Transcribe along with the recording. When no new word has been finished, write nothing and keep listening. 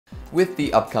With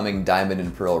the upcoming Diamond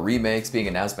and Pearl remakes being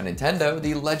announced by Nintendo,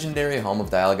 the legendary home of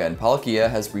Dialga and Palkia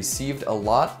has received a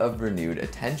lot of renewed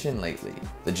attention lately.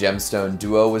 The gemstone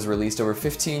duo was released over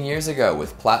 15 years ago,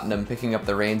 with Platinum picking up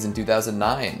the reins in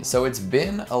 2009, so it's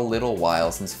been a little while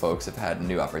since folks have had a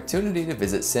new opportunity to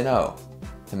visit Sinnoh.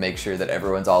 To make sure that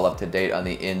everyone's all up to date on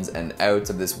the ins and outs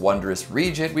of this wondrous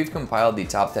region, we've compiled the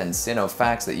top 10 Sinnoh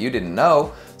facts that you didn't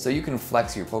know, so you can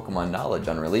flex your Pokemon knowledge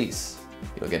on release.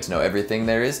 You'll get to know everything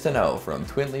there is to know, from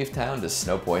Twinleaf Town to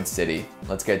Snowpoint City.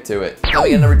 Let's get to it.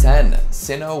 Coming in number 10,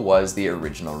 Sinnoh was the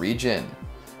original region.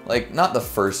 Like, not the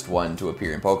first one to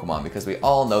appear in Pokemon, because we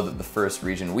all know that the first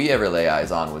region we ever lay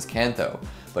eyes on was Kanto,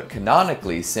 but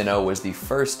canonically, Sinnoh was the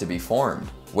first to be formed.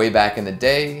 Way back in the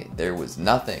day, there was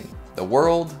nothing. The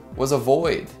world was a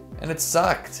void, and it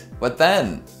sucked. But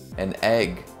then, an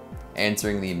egg.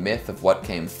 Answering the myth of what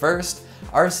came first,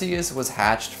 Arceus was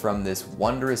hatched from this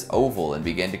wondrous oval and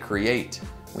began to create.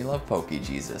 We love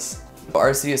Poke-Jesus.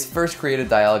 Arceus first created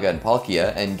Dialga and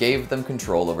Palkia and gave them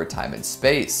control over time and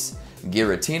space.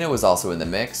 Giratina was also in the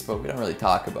mix, but we don't really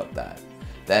talk about that.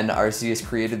 Then Arceus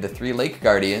created the 3 Lake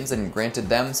Guardians and granted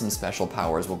them some special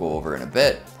powers we'll go over in a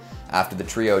bit. After the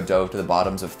trio dove to the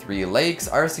bottoms of 3 lakes,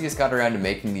 Arceus got around to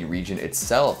making the region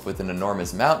itself, with an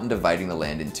enormous mountain dividing the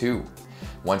land in 2.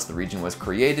 Once the region was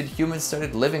created, humans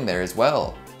started living there as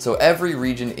well. So every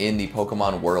region in the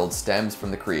Pokemon world stems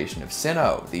from the creation of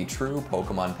Sinnoh, the true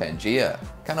Pokemon Pangea.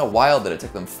 Kinda wild that it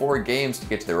took them 4 games to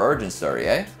get to their origin story,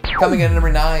 eh? Coming in at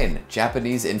number 9,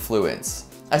 Japanese influence.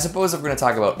 I suppose if we're gonna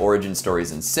talk about origin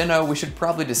stories in Sinnoh, we should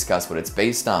probably discuss what it's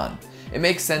based on. It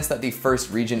makes sense that the first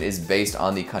region is based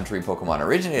on the country Pokemon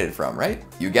originated from, right?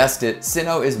 You guessed it,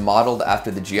 Sinnoh is modeled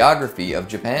after the geography of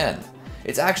Japan.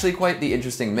 It's actually quite the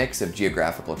interesting mix of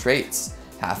geographical traits.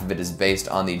 Half of it is based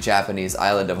on the Japanese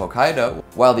island of Hokkaido,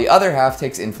 while the other half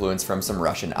takes influence from some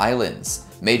Russian islands.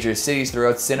 Major cities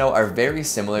throughout Sinnoh are very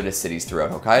similar to cities throughout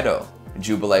Hokkaido.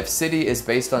 Jubilife City is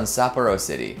based on Sapporo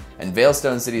City, and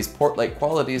Veilstone City's port-like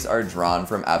qualities are drawn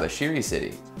from Abashiri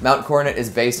City. Mount Coronet is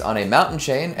based on a mountain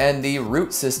chain, and the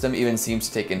route system even seems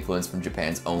to take influence from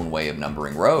Japan's own way of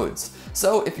numbering roads.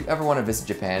 So if you ever want to visit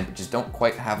Japan but just don't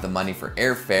quite have the money for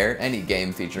airfare, any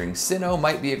game featuring Sinnoh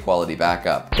might be a quality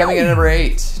backup. Coming in at number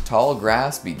 8, tall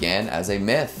grass began as a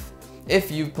myth.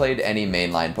 If you've played any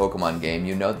mainline Pokemon game,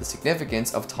 you know the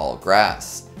significance of tall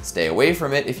grass. Stay away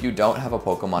from it if you don't have a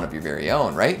Pokemon of your very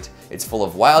own, right? It's full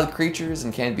of wild creatures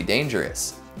and can be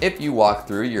dangerous. If you walk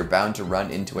through, you're bound to run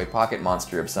into a pocket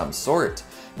monster of some sort.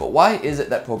 But why is it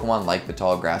that Pokemon like the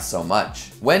tall grass so much?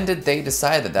 When did they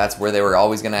decide that that's where they were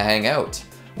always gonna hang out?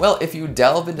 Well, if you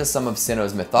delve into some of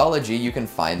Sinnoh's mythology, you can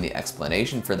find the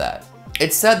explanation for that.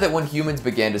 It's said that when humans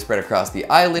began to spread across the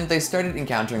island, they started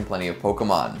encountering plenty of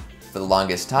Pokemon. For the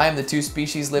longest time, the 2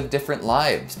 species lived different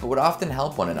lives, but would often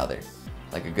help one another.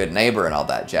 Like a good neighbor and all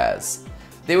that jazz.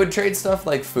 They would trade stuff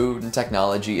like food and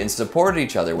technology and support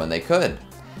each other when they could.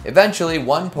 Eventually,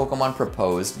 one Pokemon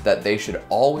proposed that they should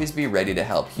always be ready to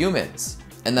help humans,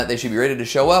 and that they should be ready to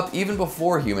show up even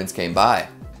before humans came by.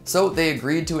 So they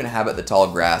agreed to inhabit the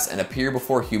tall grass and appear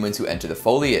before humans who enter the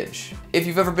foliage. If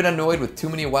you've ever been annoyed with too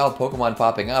many wild Pokemon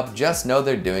popping up, just know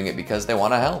they're doing it because they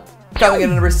want to help. Coming in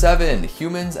at number 7,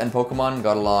 humans and Pokemon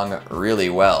got along really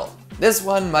well. This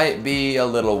one might be a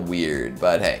little weird,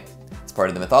 but hey, it's part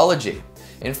of the mythology.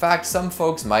 In fact, some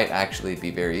folks might actually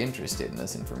be very interested in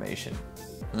this information.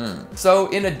 So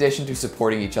in addition to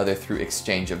supporting each other through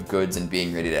exchange of goods and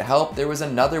being ready to help, there was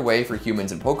another way for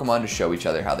humans and Pokemon to show each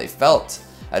other how they felt.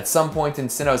 At some point in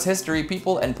Sinnoh's history,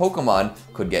 people and Pokemon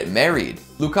could get married.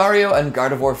 Lucario and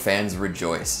Gardevoir fans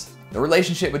rejoice. The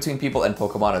relationship between people and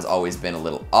Pokemon has always been a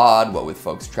little odd, what with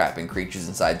folks trapping creatures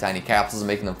inside tiny capsules and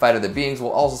making them fight other beings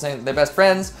while also saying that they're best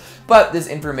friends, but this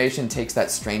information takes that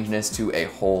strangeness to a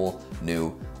whole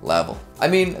new level. I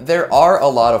mean, there are a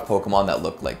lot of Pokemon that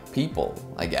look like people,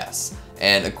 I guess.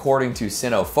 And according to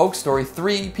Sinnoh folk story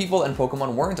 3, people and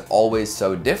Pokemon weren't always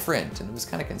so different, and it was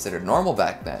kind of considered normal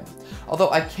back then.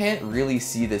 Although I can't really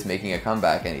see this making a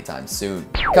comeback anytime soon.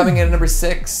 Coming in at number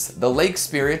 6, the lake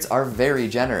spirits are very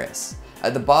generous.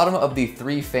 At the bottom of the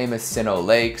 3 famous Sinnoh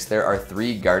lakes, there are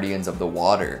 3 guardians of the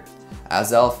water.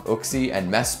 Azelf, Uxie,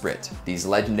 and Mesprit. These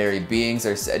legendary beings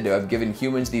are said to have given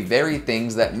humans the very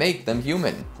things that make them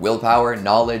human. Willpower,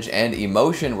 knowledge, and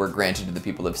emotion were granted to the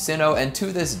people of Sinnoh, and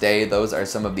to this day, those are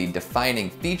some of the defining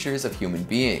features of human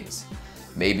beings.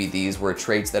 Maybe these were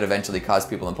traits that eventually caused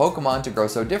people and Pokemon to grow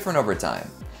so different over time.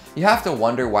 You have to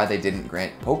wonder why they didn't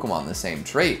grant Pokemon the same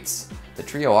traits. The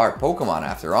trio are Pokemon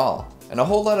after all. And a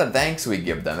whole lot of thanks we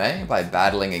give them, eh? By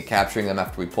battling and capturing them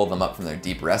after we pulled them up from their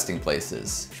deep resting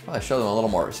places. We should probably show them a little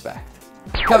more respect.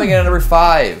 Coming in at number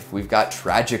 5, we've got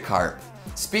Tragikarp.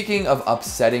 Speaking of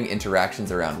upsetting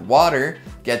interactions around water,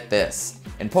 get this.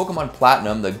 In Pokemon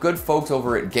Platinum, the good folks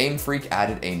over at Game Freak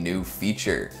added a new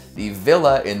feature, the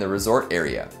villa in the resort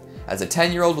area. As a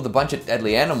 10-year-old with a bunch of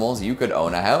deadly animals, you could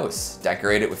own a house,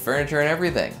 decorate it with furniture and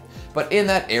everything. But in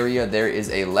that area, there is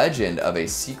a legend of a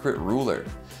secret ruler.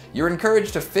 You're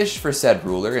encouraged to fish for said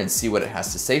ruler and see what it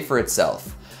has to say for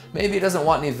itself. Maybe it doesn't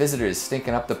want any visitors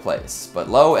stinking up the place, but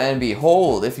lo and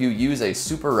behold, if you use a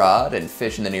super rod and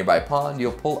fish in the nearby pond,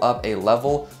 you'll pull up a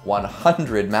level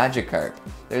 100 Magikarp.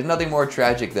 There's nothing more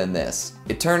tragic than this.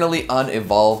 Eternally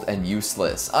unevolved and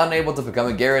useless, unable to become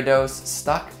a Gyarados,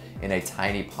 stuck in a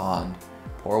tiny pond.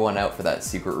 Pour one out for that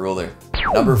secret ruler.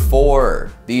 Number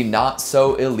 4, the Not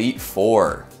So Elite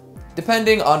 4.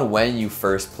 Depending on when you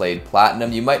first played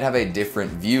Platinum, you might have a different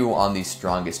view on the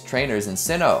strongest trainers in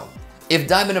Sinnoh. If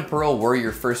Diamond and Pearl were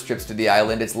your first trips to the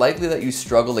island, it's likely that you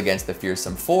struggled against the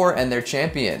fearsome 4 and their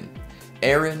champion.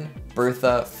 Aaron,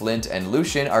 Bertha, Flint, and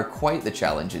Lucian are quite the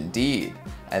challenge indeed.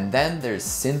 And then there's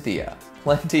Cynthia.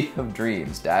 Plenty of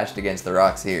dreams dashed against the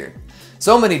rocks here.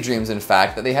 So many dreams, in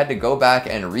fact, that they had to go back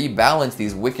and rebalance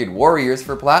these wicked warriors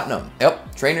for Platinum.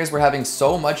 Yep, trainers were having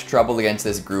so much trouble against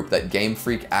this group that Game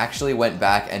Freak actually went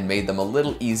back and made them a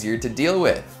little easier to deal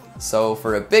with. So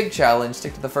for a big challenge,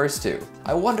 stick to the first 2.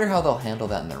 I wonder how they'll handle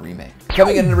that in the remake.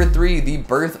 Coming in at number 3, the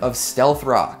birth of Stealth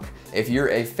Rock. If you're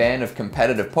a fan of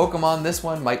competitive Pokemon, this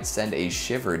one might send a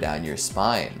shiver down your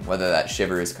spine. Whether that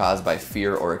shiver is caused by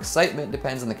fear or excitement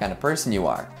depends on the kind of person you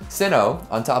are. Sinnoh,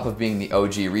 on top of being the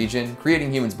OG region,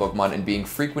 creating humans Pokemon, and being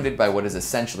frequented by what is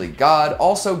essentially God,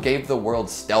 also gave the world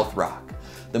Stealth Rock.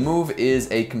 The move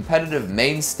is a competitive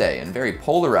mainstay and very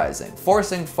polarizing,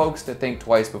 forcing folks to think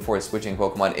twice before switching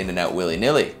Pokemon in and out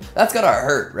willy-nilly. That's gotta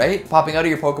hurt, right? Popping out of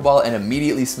your Pokeball and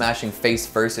immediately smashing face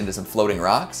first into some floating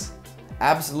rocks?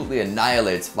 Absolutely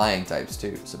annihilates flying types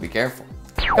too, so be careful.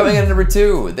 Coming in at number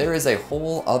 2, there is a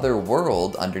whole other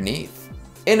world underneath.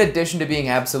 In addition to being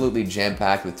absolutely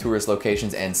jam-packed with tourist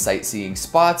locations and sightseeing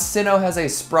spots, Sinnoh has a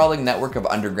sprawling network of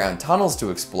underground tunnels to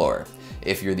explore.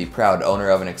 If you're the proud owner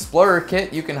of an Explorer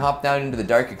kit, you can hop down into the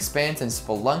dark expanse and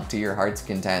spelunk to your heart's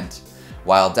content.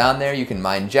 While down there, you can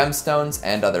mine gemstones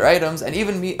and other items, and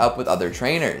even meet up with other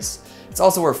trainers. It's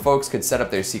also where folks could set up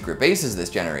their secret bases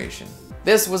this generation.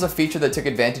 This was a feature that took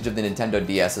advantage of the Nintendo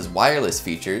DS's wireless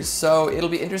features, so it'll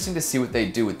be interesting to see what they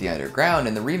do with the underground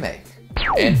in the remake.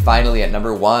 And finally at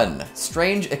number 1,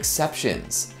 Strange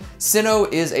Exceptions.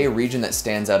 Sinnoh is a region that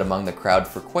stands out among the crowd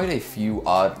for quite a few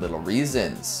odd little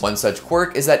reasons. One such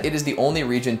quirk is that it is the only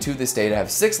region to this day to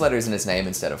have 6 letters in its name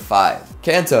instead of 5.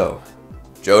 Kanto,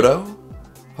 Johto,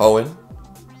 Hoenn,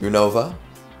 Unova,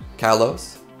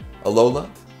 Kalos, Alola,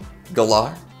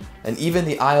 Galar, and even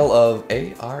the Isle of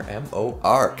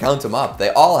Armor. Count them up, they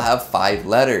all have 5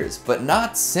 letters, but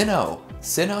not Sinnoh.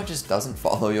 Sinnoh just doesn't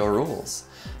follow your rules.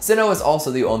 Sinnoh is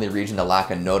also the only region to lack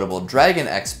a notable dragon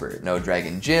expert. No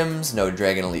dragon gyms, no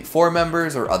dragon elite 4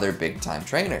 members, or other big time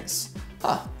trainers.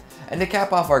 And to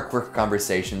cap off our quirk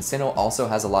conversation, Sinnoh also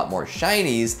has a lot more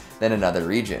shinies than in other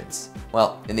regions.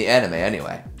 Well, in the anime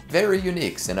anyway. Very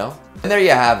unique, Sinnoh. And there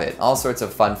you have it, all sorts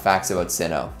of fun facts about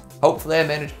Sinnoh. Hopefully I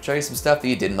managed to show you some stuff that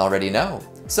you didn't already know.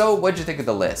 So what'd you think of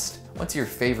the list? What's your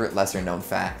favorite lesser known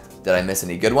fact? Did I miss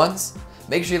any good ones?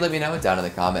 Make sure you let me know down in the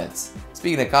comments.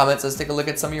 Speaking of comments, let's take a look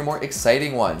at some of your more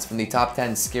exciting ones from the top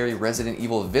 10 scary Resident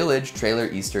Evil Village trailer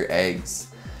Easter eggs.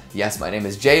 Yes, my name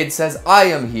is Jade says I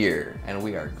am here, and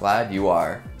we are glad you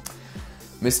are.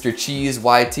 Mr. Cheese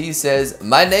YT says,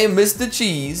 my name Mr.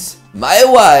 Cheese, my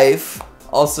wife.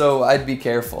 Also, I'd be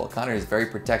careful. Connor is very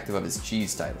protective of his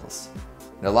cheese titles.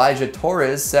 And Elijah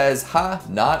Torres says, ha,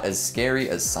 not as scary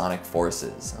as Sonic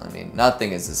Forces. I mean,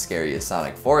 nothing is as scary as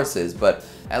Sonic Forces, but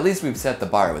at least we've set the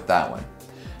bar with that one.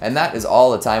 And that is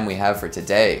all the time we have for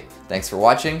today. Thanks for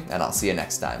watching, and I'll see you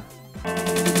next time.